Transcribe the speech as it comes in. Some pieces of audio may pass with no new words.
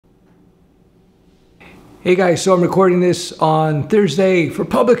Hey guys, so I'm recording this on Thursday for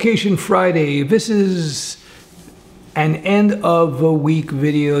publication Friday. This is an end of the week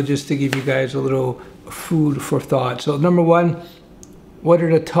video just to give you guys a little food for thought. So number one, what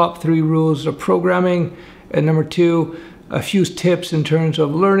are the top 3 rules of programming? And number 2, a few tips in terms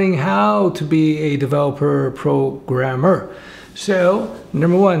of learning how to be a developer programmer. So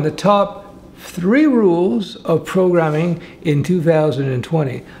number 1, the top 3 rules of programming in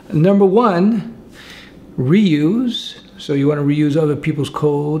 2020. Number 1, reuse. So you want to reuse other people's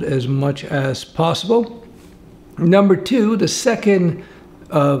code as much as possible. Number 2, the second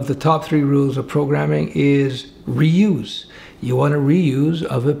of the top 3 rules of programming is reuse. You want to reuse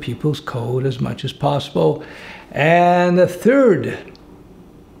other people's code as much as possible. And the third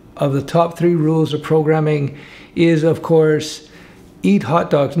of the top 3 rules of programming is, of course, eat hot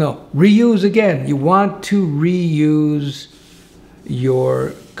dogs. No, reuse again. You want to reuse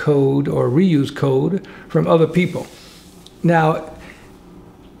your code or reuse code from other people. Now,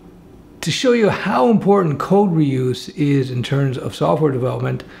 to show you how important code reuse is in terms of software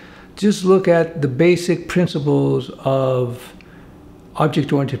development, just look at the basic principles of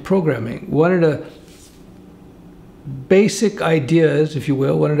object-oriented programming. One of the basic ideas, if you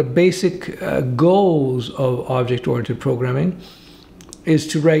will, one of the basic goals of object-oriented programming is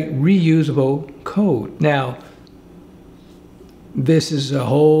to write reusable code. Now, this is a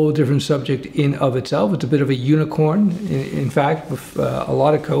whole different subject in of itself. It's a bit of a unicorn, in fact, with a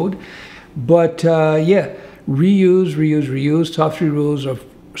lot of code. But yeah, reuse, top 3 rules of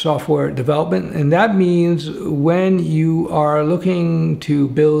software development. And that means when you are looking to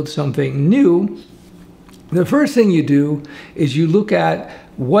build something new, the first thing you do is you look at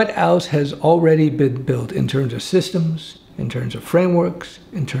what else has already been built in terms of systems, in terms of frameworks,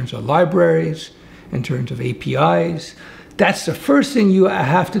 in terms of libraries, in terms of APIs. That's the first thing you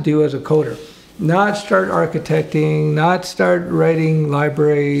have to do as a coder. Not start architecting, not start writing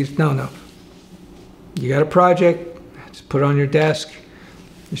libraries. No. You got a project, just put it on your desk.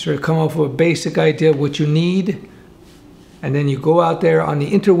 You sort of come up with a basic idea of what you need. And then you go out there on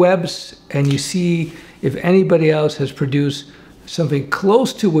the interwebs and you see if anybody else has produced something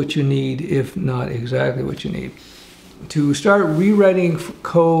close to what you need, if not exactly what you need. To start rewriting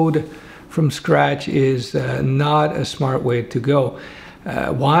code from scratch is not a smart way to go.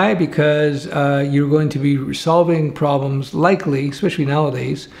 Why? Because you're going to be solving problems, likely, especially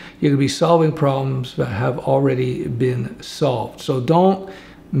nowadays, you're going to be solving problems that have already been solved. So don't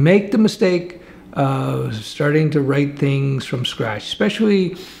make the mistake of starting to write things from scratch,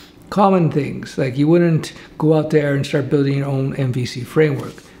 especially common things. Like you wouldn't go out there and start building your own MVC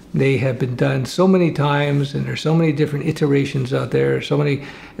framework. They have been done so many times, and there's so many different iterations out there, so many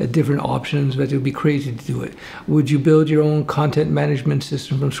different options that it would be crazy to do it. Would you build your own content management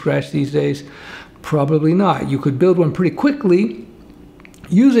system from scratch these days? Probably not. You could build one pretty quickly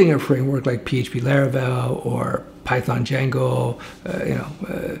using a framework like PHP Laravel or Python Django,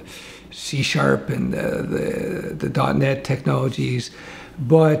 C# and the .NET technologies,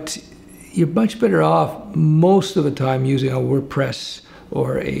 but you're much better off most of the time using a WordPress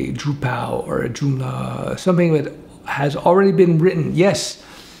or a Drupal or a Joomla, something that has already been written. Yes,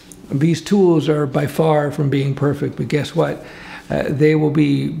 these tools are by far from being perfect, but guess what? They will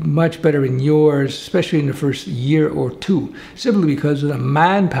be much better in yours, especially in the first year or 2, simply because of the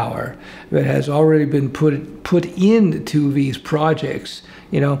manpower that has already been put into these projects.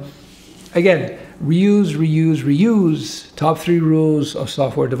 You know, again, reuse, top 3 rules of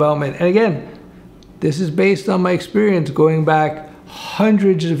software development. And again, this is based on my experience going back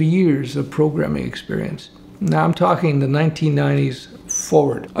hundreds of years of programming experience. Now I'm talking the 1990s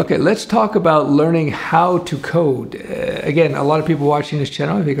forward. Okay, let's talk about learning how to code. Again, a lot of people watching this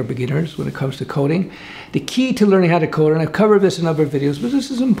channel, I think, are beginners when it comes to coding. The key to learning how to code, and I've covered this in other videos, but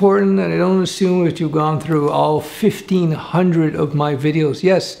this is important, and I don't assume that you've gone through all 1,500 of my videos.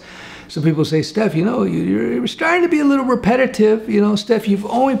 Yes, some people say, Stef, you know, you're starting to be a little repetitive. You know, Stef, you've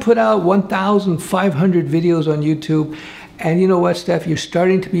only put out 1,500 videos on YouTube. And you know what, Stef, you're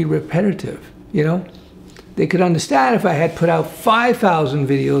starting to be repetitive, you know? They could understand if I had put out 5,000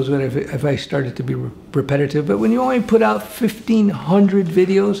 videos, but if I started to be repetitive. But when you only put out 1,500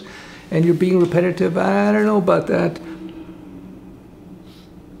 videos and you're being repetitive, I don't know about that.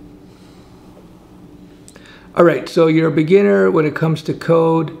 All right, so you're a beginner when it comes to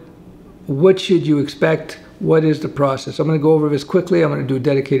code. What should you expect? What is the process? I'm going to go over this quickly. I'm going to do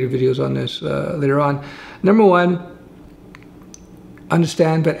dedicated videos on this later on. Number 1,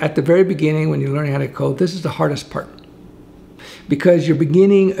 understand that at the very beginning, when you're learning how to code, this is the hardest part. Because you're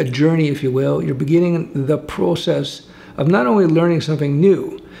beginning a journey, if you will. You're beginning the process of not only learning something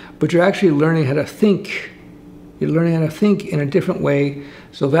new, but you're actually learning how to think. You're learning how to think in a different way.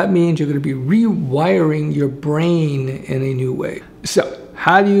 So that means you're going to be rewiring your brain in a new way. So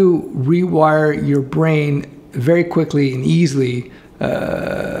how do you rewire your brain very quickly and easily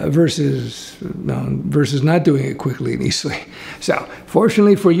versus not doing it quickly and easily? So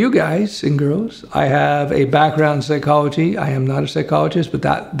fortunately for you guys and girls, I have a background in psychology. I am not a psychologist, but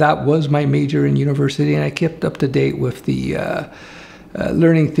that was my major in university, and I kept up to date with the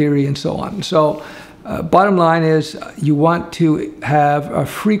learning theory and so on. So bottom line is you want to have a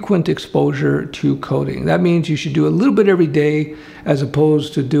frequent exposure to coding. That means you should do a little bit every day as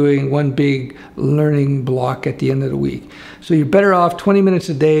opposed to doing one big learning block at the end of the week. So you're better off 20 minutes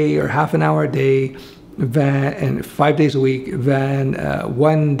a day or half an hour a day and 5 days a week than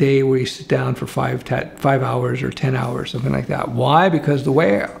one day where you sit down for 5 hours or 10 hours, something like that. Why? Because the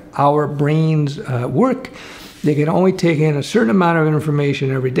way our brains work, they can only take in a certain amount of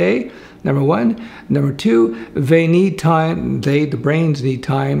information every day, number one. Number two, they need time, the brains need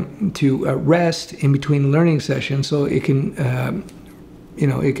time to rest in between learning sessions so it can,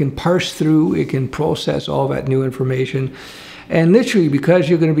 it can parse through, it can process all that new information. And literally, because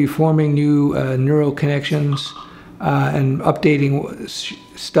you're going to be forming new neural connections and updating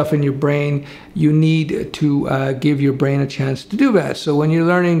stuff in your brain, you need to give your brain a chance to do that. So when you're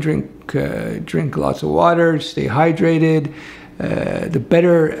learning, drink lots of water, stay hydrated. The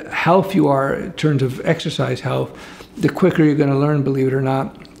better health you are in terms of exercise health, the quicker you're going to learn, believe it or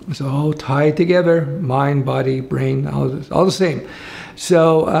not. It's all tied together, mind, body, brain, all the same.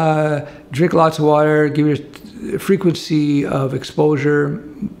 So drink lots of water, give your frequency of exposure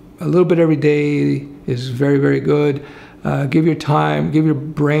a little bit every day is very, very good. Give your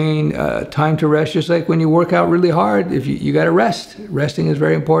brain time to rest, just like when you work out really hard. If you got to rest. Resting is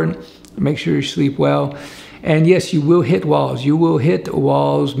very important. Make sure you sleep well. And yes, you will hit walls. You will hit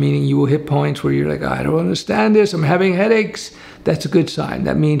walls, meaning you will hit points where you're like, I don't understand this. I'm having headaches. That's a good sign.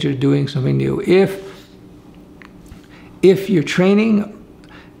 That means you're doing something new. If you're training,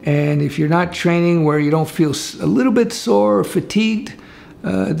 and if you're not training where you don't feel a little bit sore or fatigued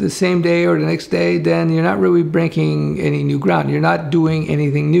the same day or the next day, then you're not really breaking any new ground. You're not doing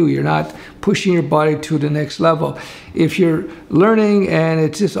anything new. You're not pushing your body to the next level. If you're learning and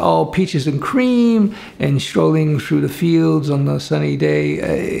it's just all peaches and cream and strolling through the fields on a sunny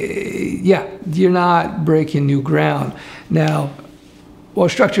day, yeah, you're not breaking new ground. Now,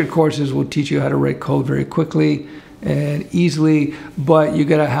 structured courses will teach you how to write code very quickly and easily, but you're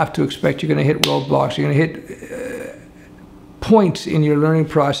gonna have to expect you're gonna hit roadblocks. You're gonna hit points in your learning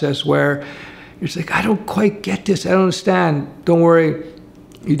process where you're just like, I don't quite get this. I don't understand. Don't worry.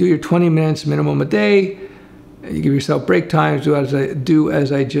 You do your 20 minutes minimum a day. You give yourself break times. Do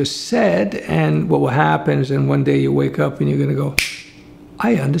as I just said. And what will happen is then one day you wake up and you're gonna go,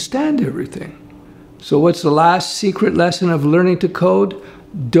 I understand everything. So what's the last secret lesson of learning to code?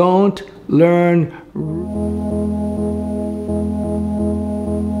 Don't learn